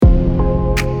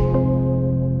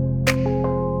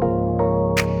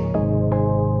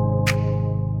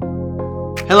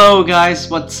Hello, guys,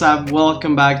 what's up?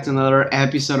 Welcome back to another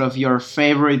episode of your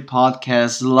favorite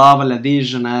podcast, Love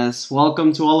Aladigenes.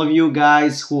 Welcome to all of you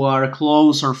guys who are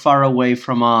close or far away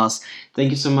from us. Thank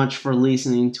you so much for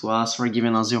listening to us, for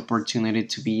giving us the opportunity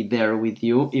to be there with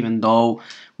you, even though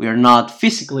we are not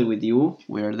physically with you.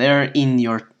 We are there in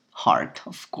your heart,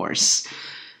 of course.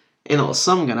 And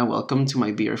also, I'm gonna welcome to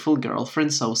my beautiful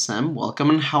girlfriend, so Sam. Welcome,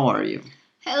 and how are you?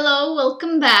 Hello,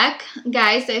 welcome back,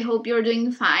 guys. I hope you're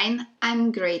doing fine.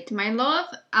 I'm great, my love.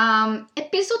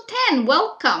 Episode 10,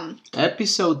 welcome.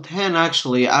 Episode 10,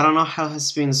 actually. I don't know how it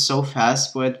has been so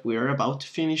fast, but we're about to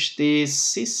finish this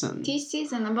season. This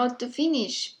season about to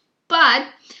finish, but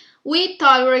we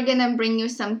thought we were gonna bring you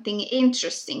something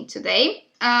interesting today.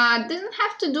 Doesn't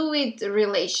have to do with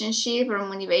relationship or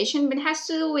motivation, but it has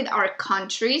to do with our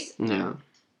countries Yeah.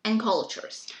 and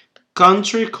cultures.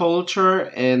 Country, culture,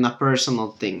 and a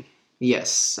personal thing.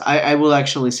 Yes, I will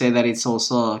actually say that it's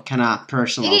also kind of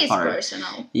personal It is part.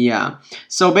 personal. Yeah.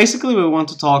 So basically, what we want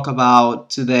to talk about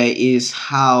today is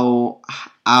how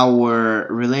our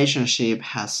relationship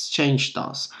has changed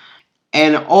us,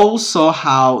 and also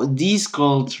how these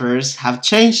cultures have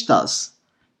changed us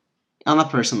on a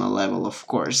personal level, of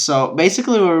course. So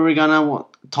basically, what we're gonna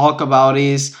talk about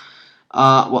is,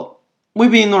 well, we've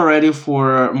been already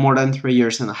for more than 3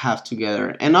 years and a half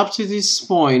together, and up to this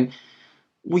point,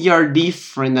 we are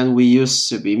different than we used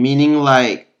to be. Meaning,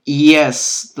 like,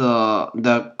 yes,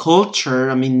 the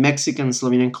culture. I mean, Mexican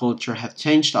Slovenian culture have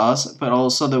changed us, but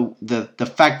also the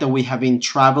fact that we have been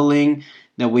traveling,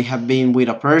 that we have been with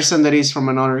a person that is from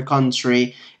another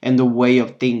country, and the way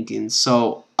of thinking.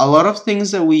 So a lot of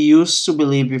things that we used to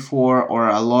believe before, or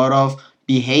a lot of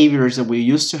behaviors that we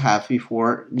used to have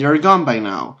before, they're gone by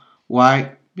now.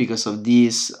 Why? Because of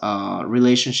this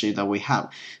relationship that we have.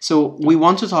 So we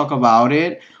want to talk about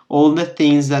it, all the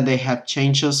things that they have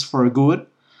changed us for good,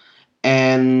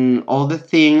 and all the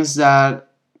things that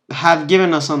have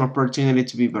given us an opportunity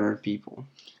to be better people.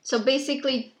 So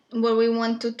basically, what we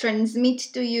want to transmit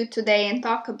to you today and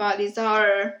talk about is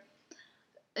our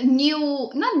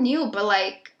not new, but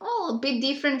like a bit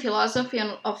different philosophy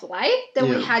of life that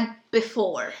we Yeah. had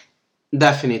before.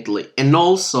 Definitely. And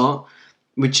also,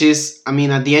 which is, I mean,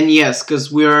 at the end, yes,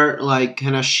 because we're like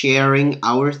kind of sharing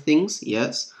our things,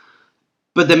 yes.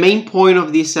 But the main point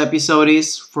of this episode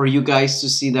is for you guys to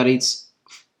see that it's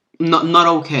not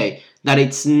okay, that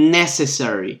it's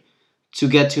necessary to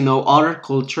get to know other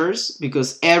cultures,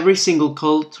 because every single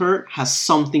culture has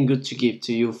something good to give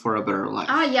to you for a better life.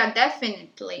 Yeah,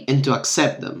 definitely. And to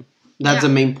accept them. That's Yeah.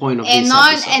 the main point of And this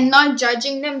not episode. and not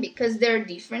judging them because they're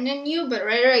different than you, but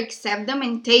rather accept them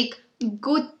and take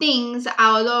good things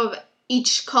out of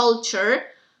each culture,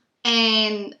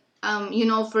 and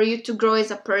for you to grow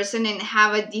as a person and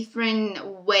have a different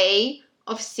way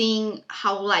of seeing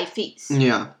how life is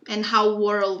Yeah. and how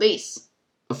world is.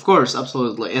 Of course,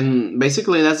 absolutely. And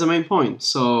basically that's the main point.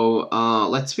 So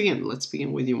let's begin. Let's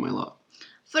begin with you, my love.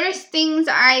 First thing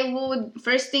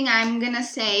I'm gonna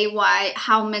say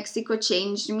how Mexico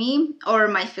changed me or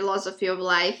my philosophy of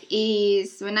life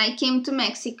is when I came to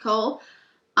Mexico.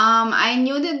 I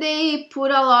knew that they put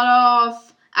a lot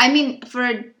of. I mean,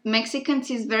 for Mexicans,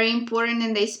 it's very important,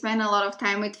 and they spend a lot of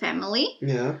time with family.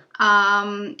 Yeah.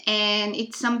 And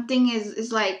it's something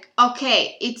is like,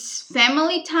 okay, it's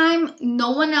family time, no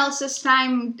one else's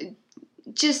time,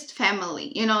 just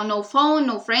family. No phone,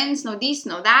 no friends, no this,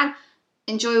 no that.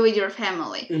 Enjoy with your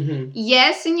family. Mm-hmm.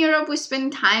 Yes, in Europe we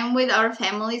spend time with our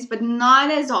families, but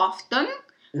not as often.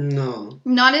 No.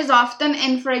 Not as often.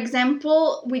 And for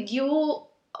example, with you,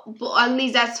 at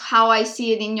least that's how I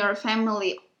see it in your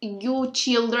family. You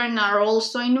children are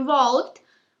also involved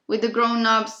with the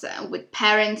grown-ups, with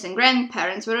parents and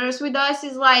grandparents. Whereas with us,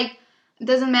 it's like, it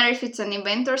doesn't matter if it's an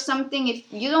event or something. If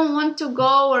you don't want to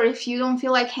go or if you don't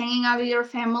feel like hanging out with your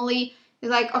family, it's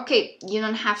like, okay, you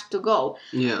don't have to go.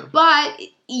 Yeah. But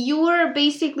you are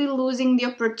basically losing the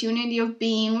opportunity of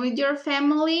being with your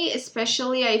family,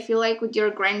 especially I feel like with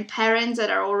your grandparents that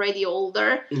are already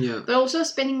older. Yeah. But also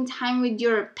spending time with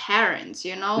your parents,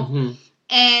 Mm-hmm.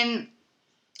 And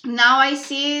now I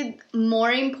see it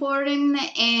more important,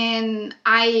 and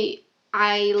I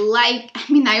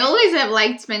always have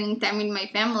liked spending time with my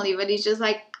family, but it's just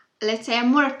like, let's say I'm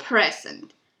more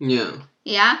present. Yeah.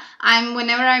 Yeah,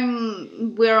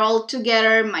 we're all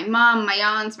together, my mom, my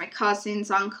aunts, my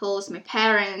cousins, uncles, my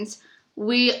parents.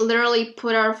 We literally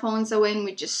put our phones away and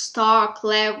we just talk,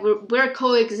 laugh. We're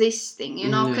coexisting,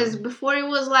 because before it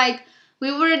was like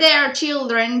we were there,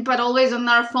 children, but always on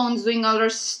our phones doing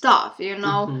other stuff,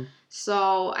 Mm-hmm.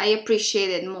 So I appreciate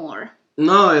it more.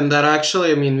 No, and that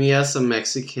actually, I mean, me as a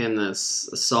Mexican, as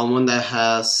someone that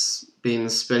has been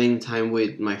spending time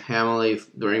with my family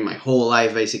during my whole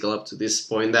life, basically up to this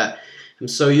point, that I'm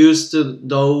so used to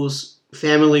those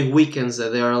family weekends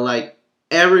that they are like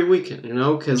every weekend, you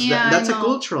know, because Yeah, that's I a know.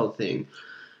 cultural thing.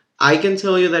 I can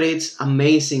tell you that it's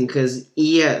amazing because,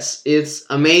 yes, it's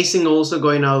amazing also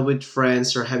going out with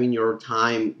friends or having your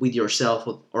time with yourself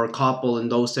or couple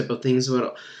and those type of things.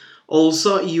 But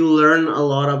also, you learn a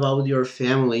lot about your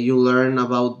family. You learn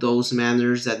about those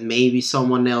manners that maybe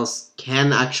someone else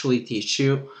can actually teach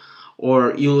you.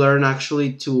 Or you learn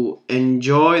actually to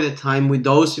enjoy the time with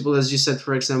those people, as you said,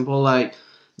 for example, like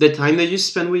the time that you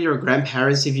spend with your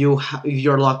grandparents, if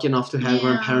you're lucky enough to have Yeah.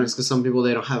 grandparents, because some people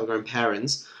they don't have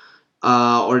grandparents,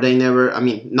 or they never. I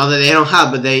mean, not that they don't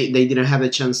have, but they didn't have a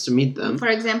chance to meet them. For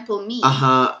example, me.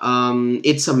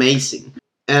 It's amazing.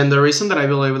 And the reason that I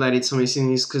believe that it's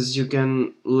amazing is because you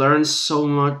can learn so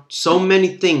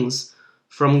many things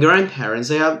from grandparents.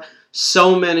 They have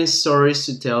so many stories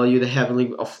to tell you. They have,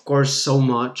 like, of course, so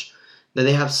much that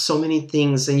they have so many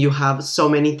things, and you have so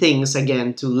many things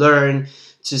again to learn,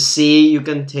 to see. You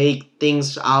can take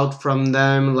things out from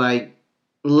them, like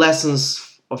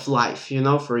lessons of life, you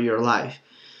know, for your life.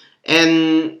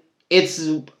 And it's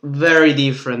very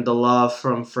different, the love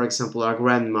from, for example, a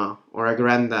grandma or a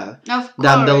granddad, Of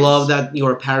than the love course. that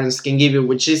your parents can give you,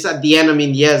 which is at the end, I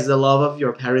mean, yes, the love of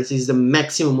your parents is the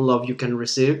maximum love you can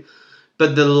receive,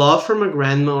 but the love from a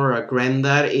grandma or a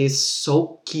granddad is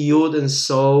so cute, and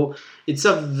so it's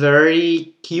a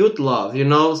very cute love, you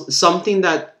know, something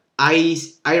that I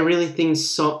really think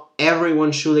so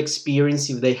everyone should experience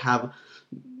if they have,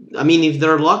 I mean, if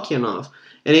they're lucky enough.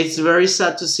 And it's very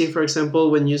sad to see, for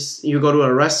example, when you go to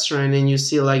a restaurant and you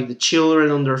see like the children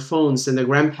on their phones and the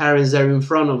grandparents are in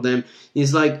front of them.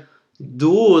 It's like,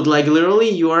 dude, like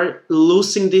literally, you are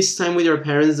losing this time with your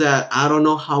parents that I don't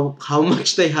know how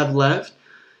much they have left,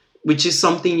 which is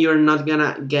something you're not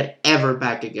gonna get ever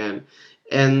back again.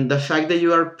 And the fact that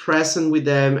you are present with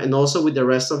them and also with the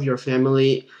rest of your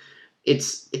family,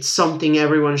 it's something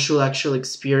everyone should actually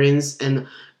experience. And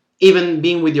even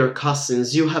being with your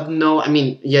cousins, you have no, I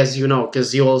mean, yes, you know,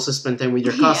 because you also spend time with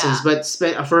your cousins, Yeah.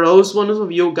 but for those one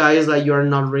of you guys that you are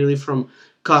not really from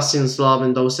cousins love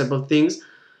and those type of things,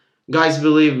 guys,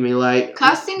 believe me, like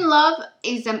Cousin love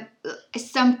is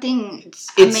something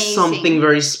it's amazing. something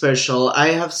very special. I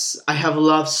have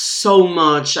loved so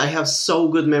much. I have so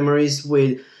good memories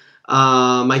with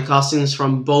my cousins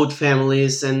from both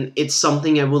families, and it's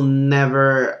something I will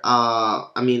never,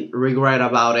 I mean, regret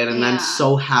about it. And I'm Yeah.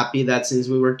 so happy that since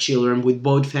we were children with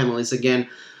both families again,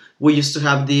 we used to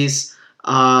have these,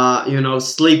 you know,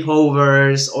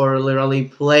 sleepovers or literally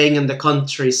playing in the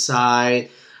countryside,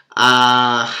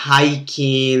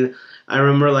 hiking. I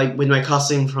remember like with my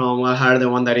cousin from Guadalajara, the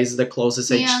one that is the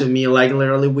closest age Yeah. to me. Like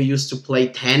literally, we used to play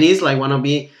tennis. Like wanna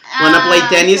play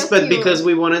tennis, So but cute. because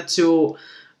we wanted to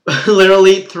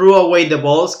literally threw away the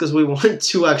balls because we wanted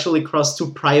to actually cross to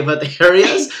private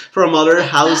areas from other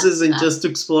houses and just to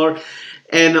explore.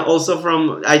 And also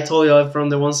from, I told you, from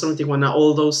the 171,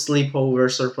 all those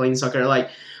sleepovers or playing soccer, like,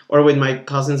 or with my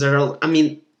cousins are all, I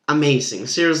mean, amazing,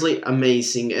 seriously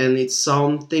amazing. And it's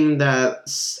something that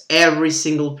every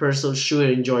single person should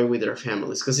enjoy with their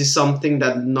families, because it's something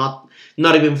that not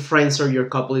even friends or your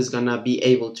couple is gonna be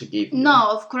able to give you. No,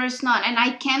 of course not. And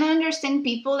I can understand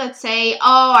people that say,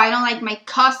 "Oh, I don't like my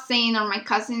cousin or my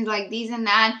cousin's like this and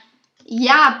that."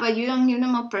 Yeah, but you don't give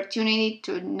them opportunity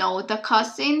to know the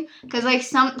cousin, because like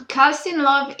some cousin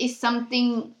love is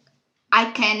something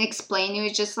I can't explain you.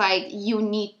 It's just like you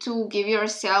need to give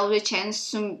yourself a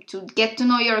chance to get to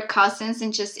know your cousins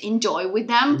and just enjoy with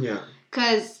them. Yeah.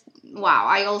 Because, wow,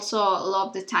 I also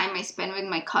love the time I spend with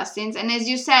my cousins. And as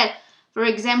you said, for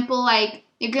example, like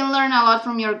you can learn a lot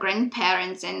from your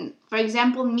grandparents. And for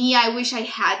example, me, I wish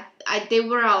they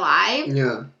were alive.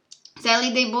 Yeah.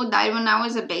 Sadly, they both died when I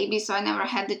was a baby, so I never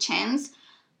had the chance.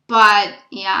 But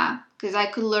yeah, because I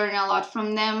could learn a lot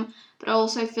from them. But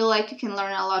also, I feel like you can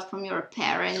learn a lot from your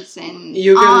parents and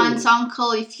aunts,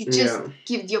 uncle, if you just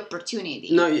give the opportunity.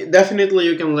 No, definitely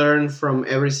you can learn from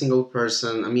every single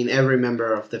person. I mean, every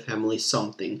member of the family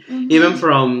something. Mm-hmm. Even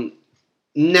from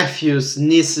nephews,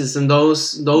 nieces, and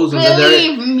those ones that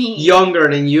Believe are me, younger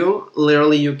than you.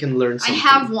 Literally, you can learn something. I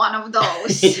have one of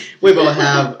those. We both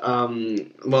have.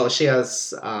 Well, she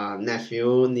has a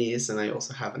nephew, niece, and I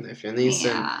also have a nephew and niece.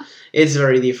 Yeah. And it's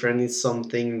very different. It's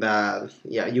something that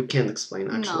you can't explain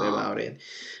actually about it.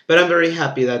 But I'm very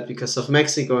happy that because of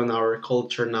Mexico and our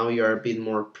culture now, you are a bit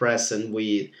more present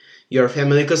with your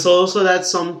family, because also that's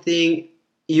something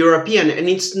European, and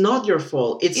it's not your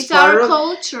fault. It's It's part our of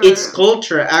culture. its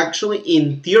culture. Actually,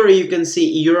 in theory, you can see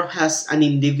Europe has an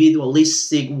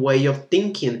individualistic way of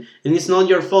thinking, and it's not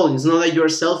your fault. It's not that you're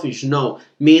selfish. No,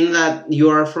 meaning that you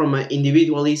are from an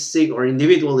individualistic or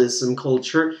individualism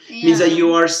culture means that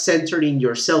you are centered in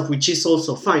yourself, which is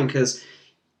also fine because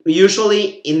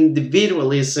usually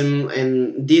individualism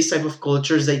and these type of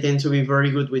cultures, they tend to be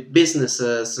very good with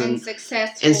businesses and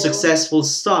successful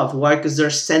stuff. Why? Because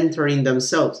they're centering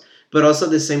themselves. But also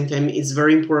at the same time, it's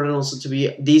very important also to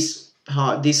be this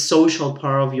social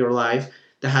part of your life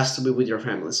that has to be with your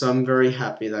family. So I'm very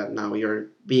happy that now you're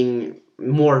being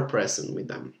more present with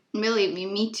them. Believe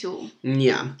me too.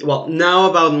 Yeah. Well, now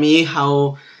about me,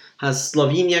 how has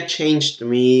Slovenia changed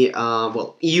me?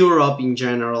 Well, Europe in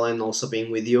general, and also being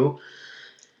with you.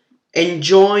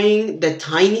 Enjoying the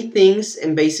tiny things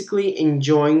and basically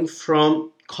enjoying from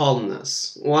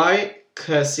calmness. Why?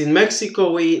 Because in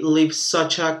Mexico we live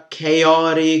such a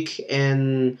chaotic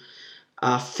and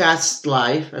fast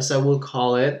life, as I will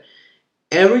call it.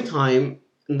 Every time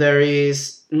there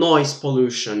is noise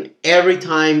pollution, every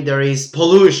time there is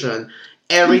pollution,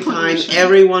 every time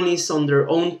everyone is on their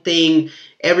own thing,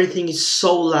 everything is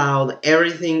so loud,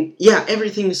 everything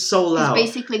is so loud.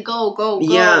 It's basically go.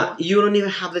 Yeah, you don't even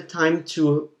have the time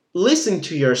to listen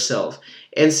to yourself.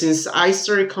 And since I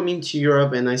started coming to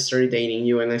Europe and I started dating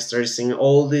you and I started seeing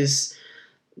all these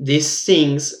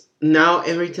things, now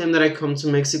every time that I come to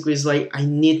Mexico is like I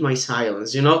need my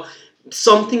silence, you know?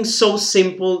 Something so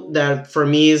simple that for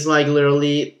me is like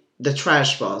literally the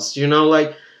trash bus, you know,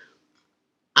 like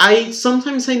I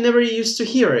never used to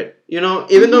hear it, you know,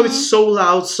 even though it's so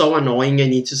loud, so annoying, I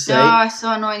need to say. Oh, it's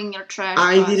so annoying in your trash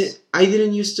bus. I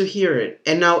didn't used to hear it,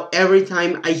 and now every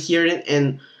time I hear it,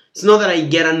 and it's not that I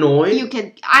get annoyed. You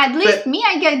get, at least me,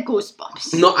 I get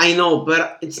goosebumps. No, I know,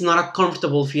 but it's not a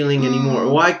comfortable feeling anymore.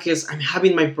 Why? Because I'm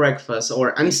having my breakfast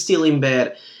or I'm still in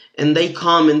bed, and they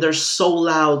come and they're so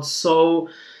loud, so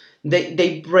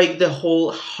they break the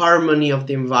whole harmony of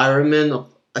the environment of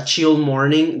a chill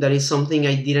morning. That is something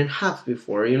I didn't have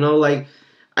before, you know, like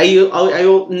I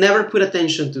will never put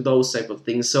attention to those type of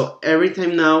things. So every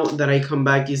time now that I come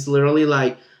back is literally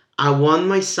like I want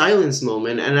my silence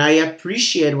moment, and I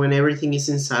appreciate when everything is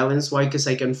in silence. Why? Because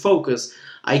I can focus,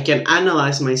 I can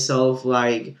analyze myself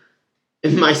like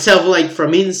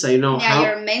from inside, you know. Yeah,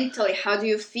 you're mentally, how do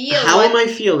you feel? How am I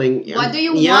feeling? What do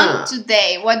you want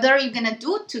today? What are you gonna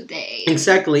do today?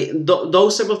 Exactly.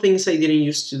 Those type of things I didn't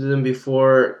used to do them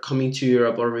before coming to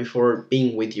Europe or before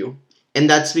being with you. And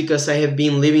that's because I have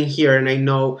been living here and I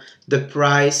know the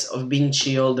price of being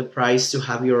chill, the price to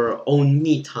have your own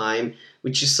me time,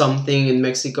 which is something in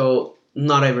Mexico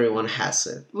not everyone has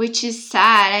it. Which is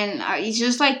sad, and it's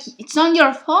just like, it's not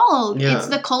your fault. Yeah. It's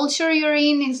the culture you're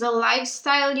in, it's the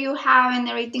lifestyle you have, and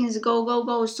everything is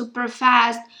go, super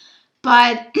fast.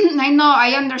 But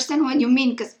I understand what you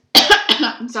mean, because,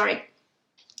 I'm sorry.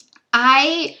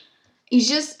 It's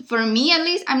just, for me at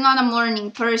least, I'm not a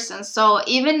morning person. So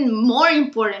even more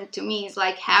important to me is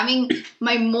like having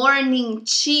my morning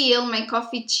chill, my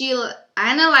coffee chill,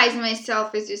 analyze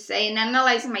myself, as you say, and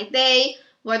analyze my day.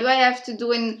 What do I have to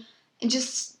do? And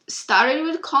just started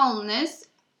with calmness.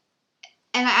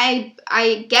 And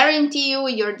I guarantee you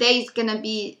your day is going to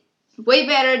be way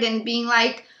better than being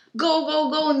like,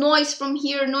 go, noise from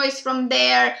here, noise from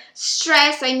there,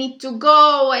 stress, I need to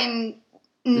go, and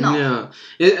no.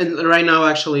 Yeah. And right now,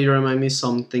 actually, you remind me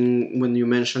something when you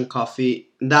mentioned coffee.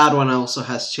 That one also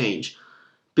has changed.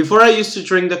 Before I used to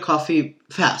drink the coffee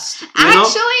fast.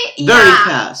 Actually, very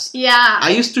fast. Yeah.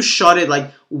 I used to shot it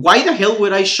like, why the hell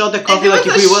would I shot the coffee like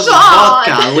if it was shot.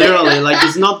 vodka? Literally, like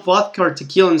it's not vodka or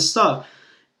tequila and stuff.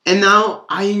 And now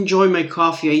I enjoy my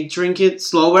coffee. I drink it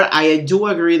slower. I do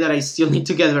agree that I still need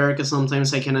to get better because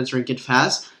sometimes I cannot drink it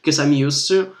fast because I'm used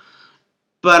to.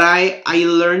 But I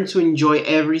learned to enjoy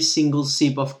every single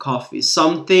sip of coffee.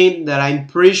 Something that I'm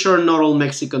pretty sure not all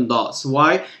Mexican does.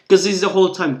 Why? Because it's the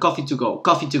whole time coffee to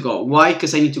go. Why?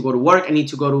 Because I need to go to work. I need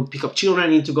to go to pick up children. I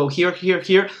need to go here.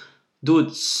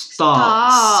 Dude,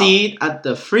 stop. Sit at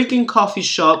the freaking coffee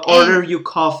shop, order you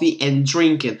coffee and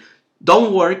drink it.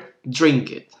 Don't work, drink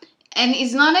it. And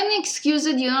it's not an excuse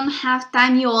that you don't have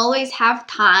time. You always have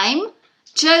time.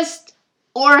 Just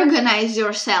organize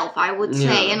yourself, I would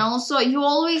say. Yeah. And also, you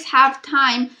always have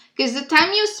time, because the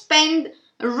time you spend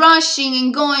rushing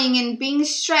and going and being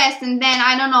stressed, and then,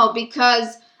 I don't know,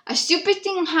 because a stupid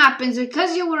thing happens,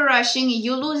 because you were rushing,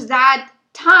 you lose that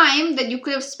time that you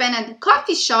could have spent at the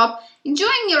coffee shop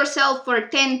enjoying yourself for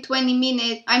 10-20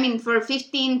 minutes, for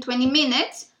 15-20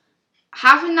 minutes,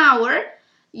 half an hour.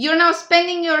 you're now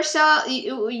spending your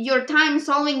time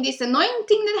solving this annoying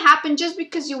thing that happened just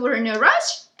because you were in a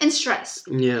rush and stressed.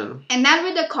 Yeah. And that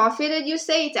with the coffee that you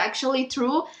say, it's actually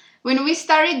true. When we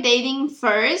started dating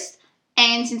first,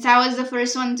 and since I was the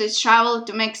first one to travel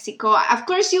to Mexico, of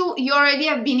course you already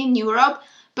have been in Europe,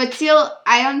 but still,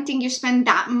 I don't think you spend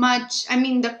that much. I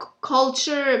mean, the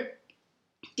culture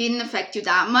didn't affect you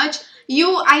that much.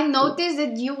 I noticed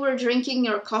that you were drinking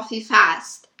your coffee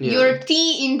fast. Yeah. Your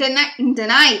tea in the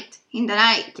night.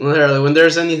 Literally, when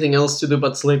there's anything else to do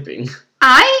but sleeping.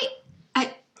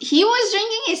 He was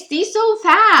drinking his tea so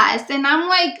fast, and I'm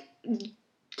like,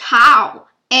 how?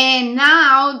 And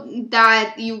now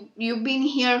that you've been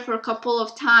here for a couple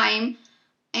of time,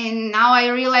 and now I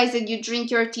realize that you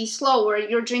drink your tea slower,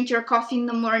 you drink your coffee in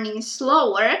the morning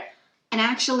slower, and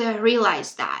actually I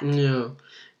realized that. Yeah.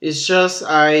 It's just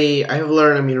I have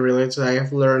learned, I mean, related, I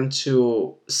have learned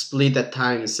to split at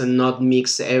times and not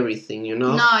mix everything, you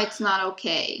know? No, it's not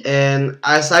okay. And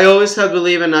as I always have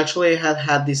believed, and actually I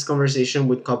had this conversation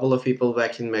with a couple of people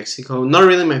back in Mexico, not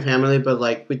really my family, but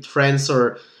like with friends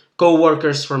or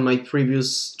co-workers from my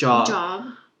previous job.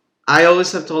 I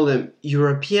always have told them,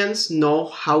 Europeans know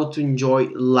how to enjoy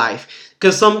life.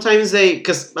 Because sometimes they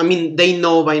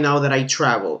know by now that I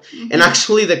travel. Mm-hmm. And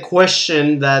actually the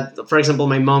question that, for example,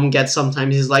 my mom gets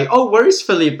sometimes is like, oh, where is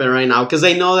Felipe right now? Because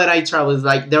they know that I travel. It's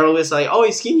like, they're always like, oh,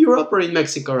 is he in Europe or in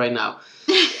Mexico right now?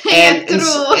 Yeah,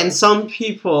 true. And some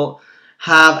people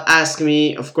have asked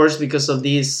me, of course, because of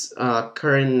these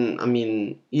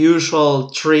current,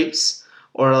 usual trips,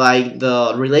 or like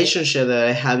the relationship that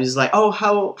I have is like, oh,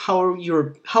 how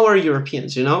are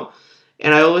Europeans, you know?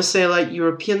 And I always say like,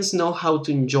 Europeans know how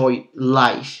to enjoy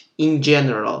life in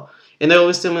general. And they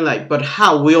always tell me like, but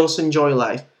how? We also enjoy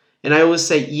life. And I always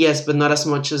say yes, but not as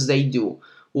much as they do.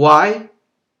 Why?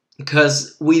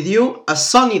 Because with you, a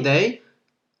sunny day,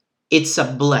 it's a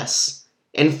bless.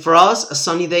 And for us, a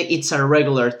sunny day, it's a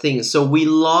regular thing. So we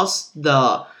lost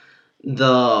the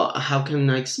how can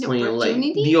I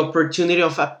explain the opportunity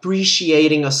of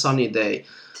appreciating a sunny day.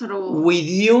 True. With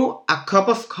you, a cup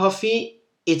of coffee,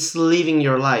 it's living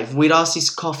your life. With us,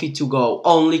 it's coffee to go.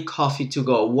 Only coffee to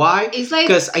go. Why? It's like,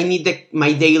 because I need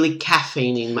my daily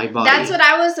caffeine in my body. That's what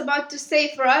I was about to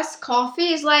say. For us,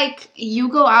 coffee is like you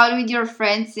go out with your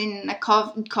friends in a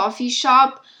coffee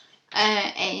shop,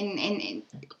 in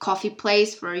coffee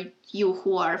place for you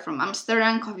who are from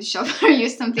Amsterdam. Coffee shop for you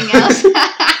something else.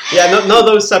 Yeah, not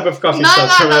those type of coffee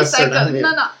shops from Amsterdam.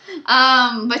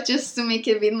 No. But just to make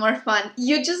it a bit more fun,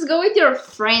 you just go with your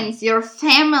friends, your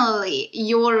family,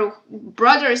 your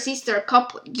brother, sister,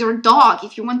 couple, your dog.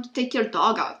 If you want to take your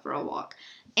dog out for a walk,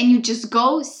 and you just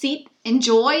go, sit,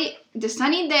 enjoy the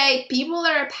sunny day. People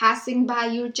are passing by.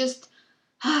 You just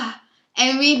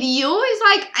And with you, it's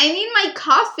like, I need my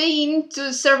caffeine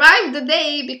to survive the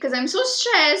day because I'm so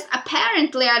stressed.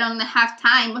 Apparently, I don't have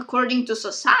time according to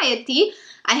society.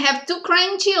 I have 2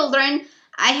 crying children.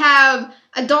 I have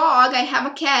a dog. I have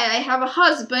a cat. I have a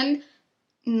husband.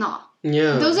 No.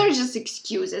 Yeah. Those are just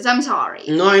excuses. I'm sorry.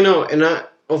 No, I know. And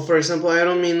for example, I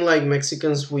don't mean like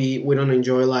Mexicans, we don't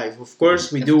enjoy life. Of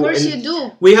course we do. Of course you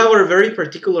do. We have our very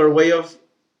particular way of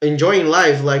enjoying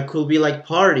life, like could be like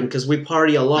partying, because we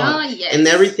party a lot. Oh, yes. And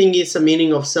everything is a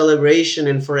meaning of celebration,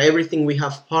 and for everything we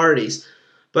have parties.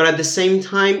 But at the same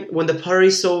time, when the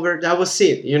party's over, that was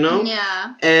it, you know?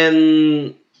 Yeah.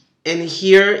 And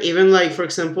here, even like, for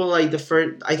example, like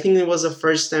I think it was the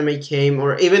first time I came,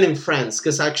 or even in France,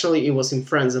 because actually it was in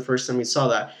France the first time we saw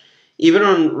that. Even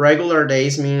on regular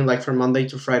days, meaning like from Monday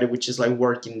to Friday, which is like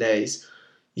working days,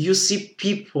 you see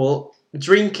people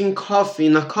drinking coffee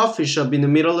in a coffee shop in the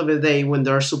middle of the day when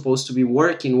they're supposed to be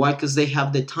working. Why? Because they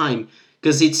have the time.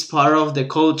 Because it's part of the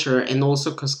culture, and also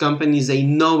because companies, they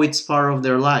know it's part of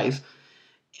their life.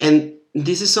 And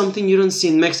this is something you don't see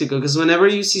in Mexico, because whenever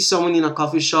you see someone in a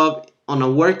coffee shop on a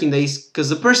working day, because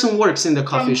the person works in the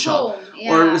coffee shop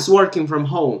or is working from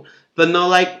home, but not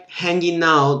like hanging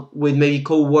out with maybe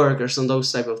co-workers and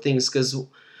those type of things, because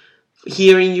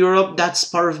here in Europe, that's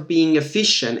part of being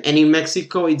efficient. And in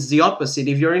Mexico, it's the opposite.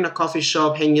 If you're in a coffee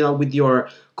shop hanging out with your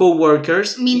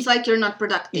co-workers, means like you're not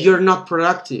productive. You're not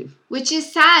productive. Which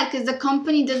is sad, because the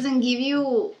company doesn't give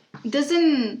you the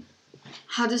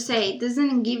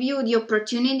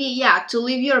opportunity, to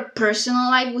live your personal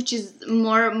life, which is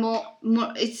more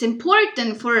it's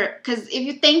important because if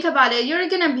you think about it, you're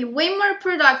gonna be way more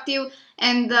productive,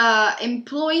 and the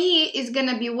employee is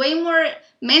gonna be way more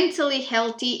mentally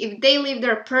healthy if they live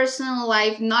their personal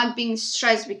life not being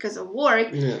stressed because of work.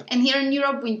 And here in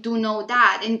Europe, we do know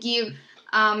that, and give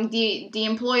the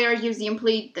employer gives the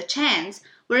employee the chance.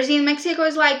 Whereas in Mexico,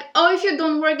 it's like, oh, if you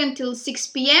don't work until 6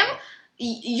 p.m.,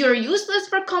 you're useless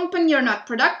for company, you're not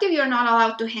productive, you're not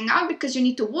allowed to hang out because you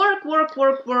need to work.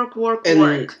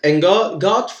 And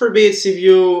God forbids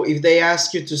if they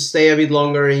ask you to stay a bit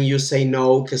longer and you say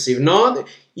no, because if not,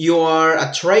 you are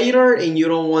a traitor and you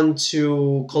don't want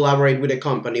to collaborate with a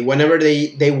company whenever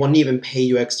they won't even pay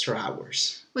you extra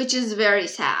hours. Which is very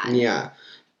sad. Yeah.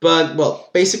 But, well,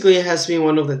 basically it has been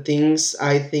one of the things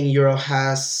I think Europe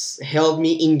has helped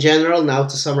me in general, now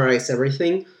to summarize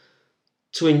everything,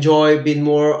 to enjoy a bit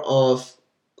more of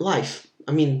life.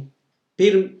 I mean,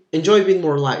 enjoy a bit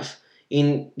more life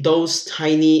in those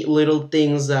tiny little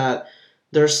things that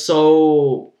they're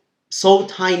so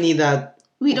tiny that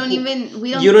we don't even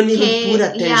put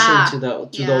attention to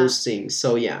Yeah. those things.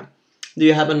 So yeah. Do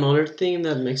you have another thing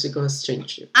that Mexico has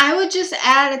changed you? I would just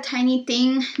add a tiny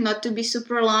thing, not to be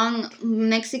super long.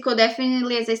 Mexico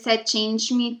definitely, as I said, changed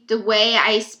me the way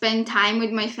I spend time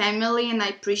with my family, and I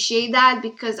appreciate that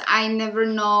because I never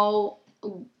know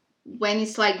when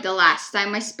it's like the last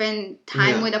time I spend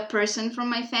time Yeah. with a person from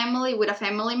my family, with a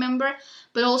family member.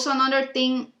 But also another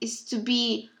thing is to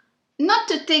be not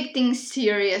to take things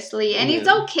seriously, and it's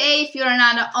Yeah. okay if you're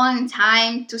not on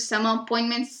time to some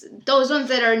appointments, those ones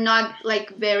that are not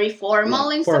like very formal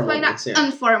Like and stuff like formal that, ones, yeah.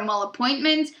 informal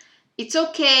appointments. It's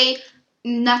okay,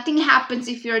 nothing happens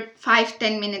if you're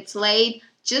 5-10 minutes late.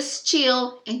 Just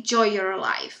chill, enjoy your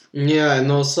life. Yeah,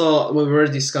 and also we were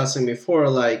discussing before,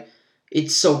 like,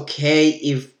 it's okay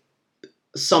if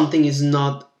something is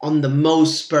not on the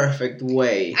most perfect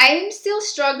way. I'm still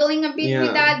struggling a bit Yeah.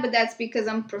 with that, but that's because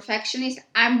I'm perfectionist.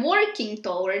 I'm working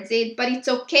towards it, but it's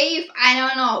okay if, I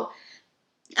don't know,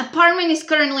 apartment is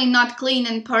currently not clean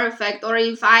and perfect, or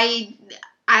if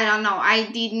I don't know, I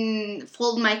didn't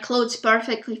fold my clothes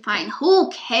perfectly fine. Who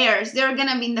cares? They're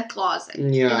gonna be in the closet. Yeah,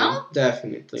 You know?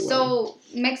 definitely. Well, So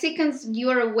Mexicans, you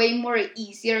are way more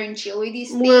easier and chill with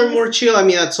these we're things. more chill. I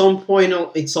mean, at some point,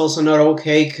 it's also not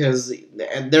okay because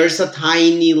there's a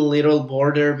tiny little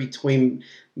border between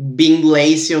being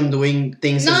lazy on doing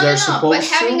things as they're supposed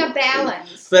but having to, a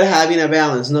balance. but having a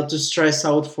balance, not to stress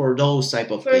out for those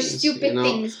type of For things. stupid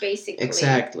things, basically.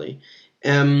 Exactly.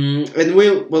 And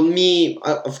me,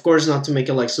 of course, not to make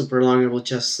it like super long.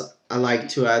 I like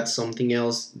to add something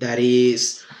else that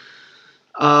is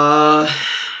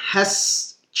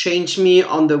has changed me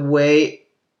on the way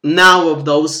now of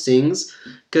those things,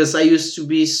 because I used to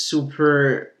be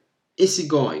super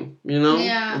easygoing,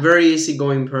 Yeah. very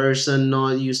easygoing person,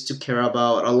 not used to care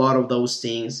about a lot of those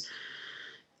things.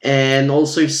 And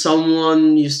also, if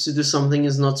someone used to do something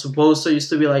is not supposed to, I used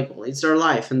to be like, well, it's their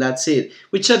life and that's it.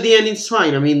 Which at the end, it's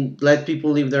fine. I mean, let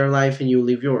people live their life and you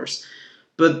live yours.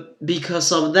 But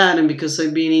because of that, and because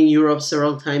I've been in Europe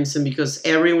several times, and because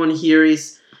everyone here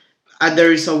is,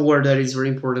 there is a word that is very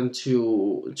important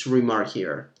to remark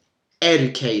here: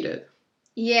 educated.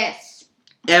 Yes.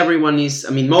 Everyone is, I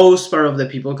mean, most part of the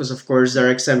people, because of course there are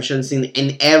exceptions in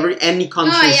any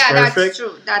country is perfect.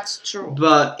 That's true.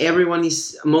 But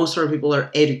most of the people are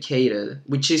educated,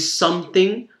 which is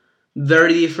something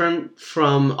very different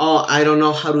from, oh, I don't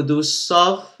know how to do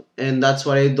stuff and that's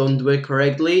why I don't do it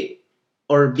correctly,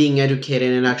 or being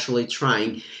educated and actually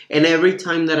trying. And every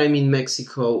time that I'm in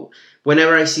Mexico,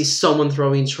 whenever I see someone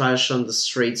throwing trash on the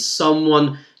streets,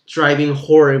 someone driving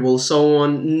horrible,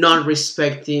 someone not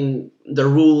respecting the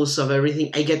rules of everything,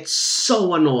 I get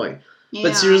so annoyed. Yeah.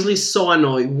 But seriously, so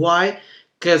annoyed. Why?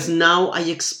 Because now I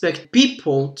expect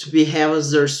people to behave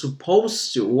as they're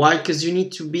supposed to. Why? Because you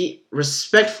need to be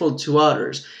respectful to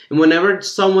others. And whenever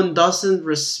someone doesn't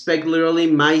respect literally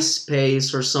my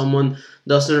space, or someone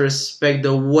doesn't respect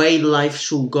the way life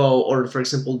should go, or for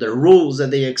example the rules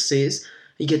that they exist,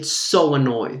 I get so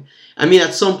annoyed. I mean,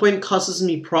 at some point it causes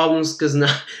me problems, because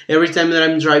now every time that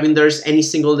I'm driving, there's any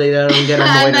single day that I don't get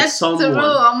annoyed at someone. That's true.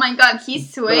 Oh my god, he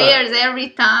swears every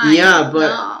time. Yeah, but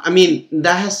No. I mean,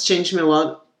 that has changed me a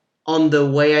lot on the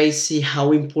way I see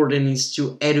how important it is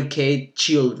to educate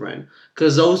children,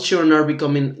 because those children are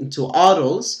becoming into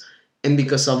adults, and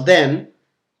because of them,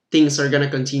 things are gonna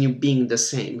continue being the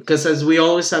same. Because as we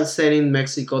always have said in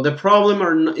Mexico, the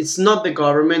problem it's not the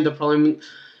government. The problem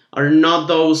are not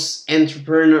those not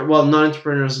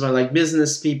entrepreneurs, but like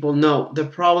business people. No, the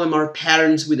problem are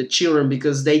parents with the children,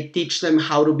 because they teach them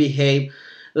how to behave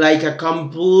like a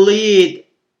complete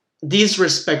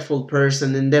disrespectful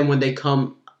person, and then when they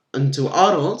come into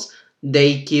adults,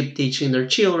 they keep teaching their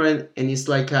children, and it's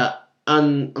like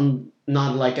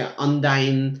not like an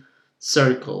undying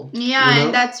circle. Yeah,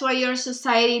 and that's why your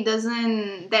society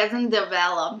doesn't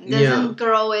develop, doesn't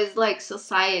grow as like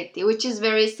society, which is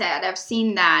very sad. I've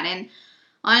seen that, and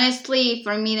honestly,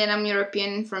 for me that I'm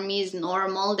European, for me it's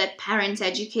normal that parents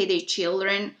educate their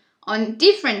children on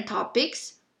different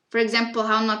topics for example,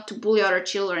 how not to bully other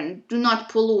children, do not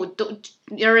pollute,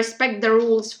 you respect the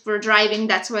rules for driving,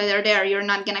 that's why they're there, you're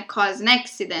not gonna cause an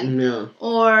accident. Yeah.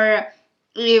 Or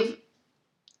if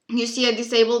you see a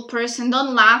disabled person,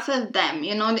 don't laugh at them,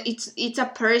 it's a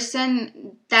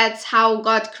person, that's how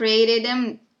God created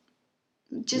them.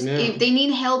 Just if they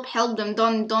need help them,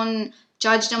 don't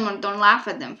judge them or don't laugh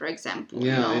at them, for example.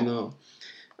 I know.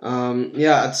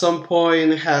 At some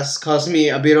point has caused me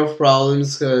a bit of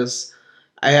problems because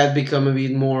I had become a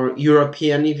bit more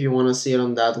European, if you want to see it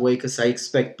on that way, because I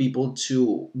expect people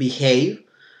to behave,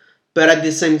 but at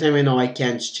the same time I know I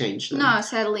can't change them. No,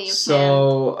 sadly you can't.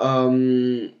 So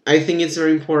I think it's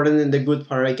very important, and the good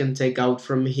part I can take out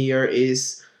from here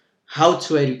is how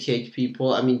to educate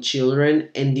people, children,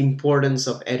 and the importance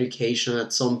of education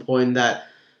at some point, that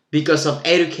because of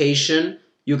education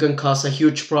you can cause a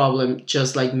huge problem,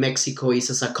 just like Mexico is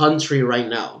as a country right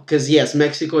now. Because yes,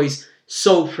 Mexico is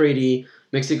so pretty.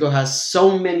 Mexico has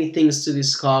so many things to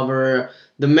discover.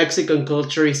 The Mexican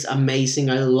culture is amazing.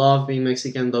 I love being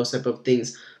Mexican, those type of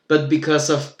things. But because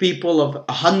of people of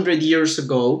 100 years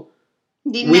ago,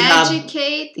 we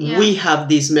have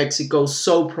this Mexico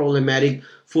so problematic,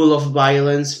 full of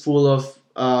violence, full of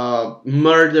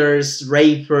murders,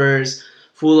 rapers,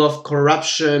 full of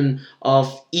corruption,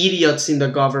 of idiots in the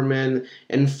government,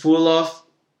 and full of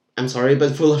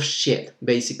shit,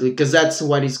 basically, because that's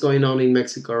what is going on in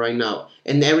Mexico right now,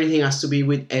 and everything has to be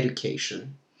with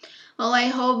education. Well, I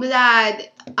hope that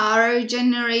our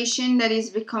generation that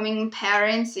is becoming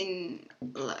parents in,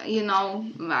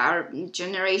 our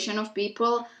generation of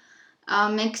people,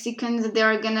 Mexicans,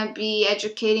 they're gonna be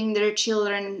educating their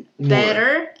children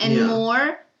better and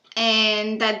more,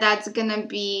 and that's gonna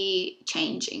be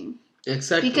changing.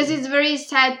 Exactly. Because it's very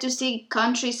sad to see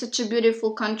such a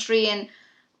beautiful country, and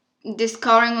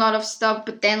discovering a lot of stuff,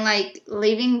 but then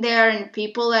living there and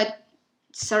people that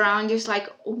surround you is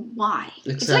why?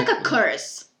 Exactly. It's like a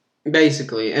curse.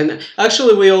 Basically, and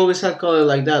actually we always have called it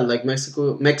like that, like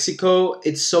Mexico,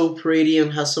 it's so pretty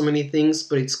and has so many things,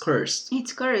 but it's cursed.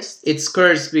 It's cursed. It's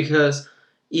cursed because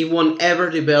it won't ever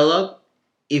develop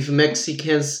if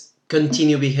Mexicans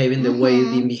continue behaving the way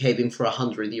they've been behaving for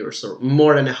 100 years or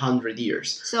more than 100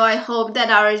 years. So I hope that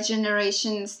our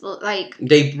generations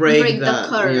they break the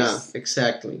curse. Yeah,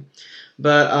 exactly.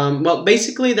 But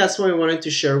basically that's what I wanted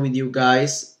to share with you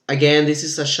guys. Again, this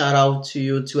is a shout out to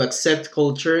you to accept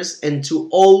cultures and to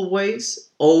always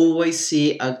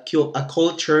see a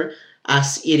culture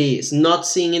as it is, not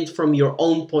seeing it from your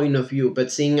own point of view,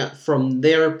 but seeing it from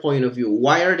their point of view.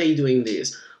 Why are they doing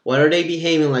this? Why are they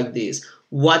behaving like this?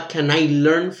 What can I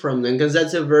learn from them? Because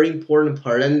that's a very important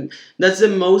part, and that's the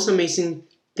most amazing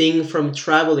thing from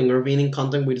traveling or being in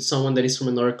contact with someone that is from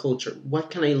another culture. What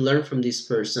can I learn from this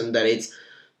person that it's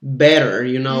better?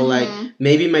 Like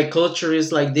maybe my culture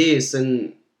is like this,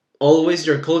 and always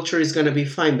your culture is gonna be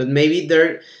fine, but maybe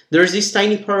there's this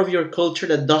tiny part of your culture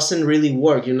that doesn't really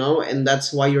work, and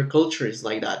that's why your culture is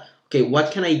like that. Okay,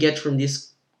 what can I get from this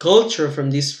culture,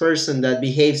 from this person that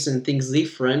behaves and thinks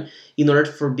different, in order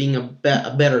for being a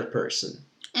better person?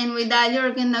 And with that,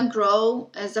 you're gonna grow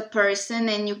as a person,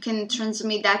 and you can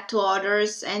transmit that to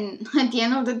others, and at the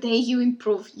end of the day you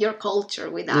improve your culture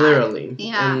with that. Literally.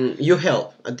 Yeah. And you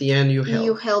help. At the end you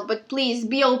help. But please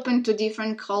be open to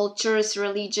different cultures,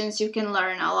 religions. You can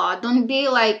learn a lot. Don't be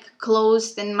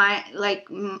closed and mind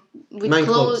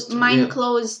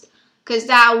closed, because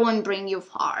that won't bring you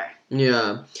far.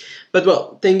 Yeah.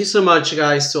 But thank you so much,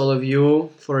 guys, to all of you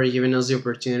for giving us the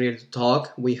opportunity to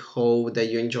talk. We hope that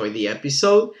you enjoyed the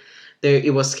episode.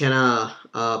 It was kind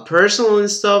of personal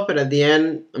and stuff, but at the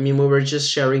end, we were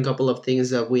just sharing a couple of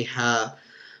things that we have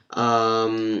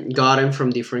gotten from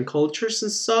different cultures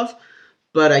and stuff.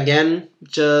 But again,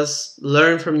 just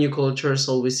learn from new cultures,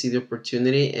 always see the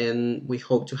opportunity, and we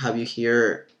hope to have you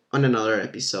here on another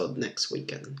episode next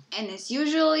weekend. And as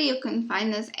usual, you can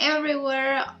find us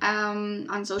everywhere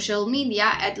on social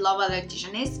media at Love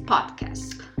Electricianist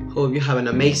Podcast. Hope you have an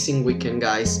amazing weekend,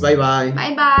 guys. Bye-bye.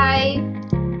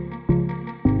 Bye-bye.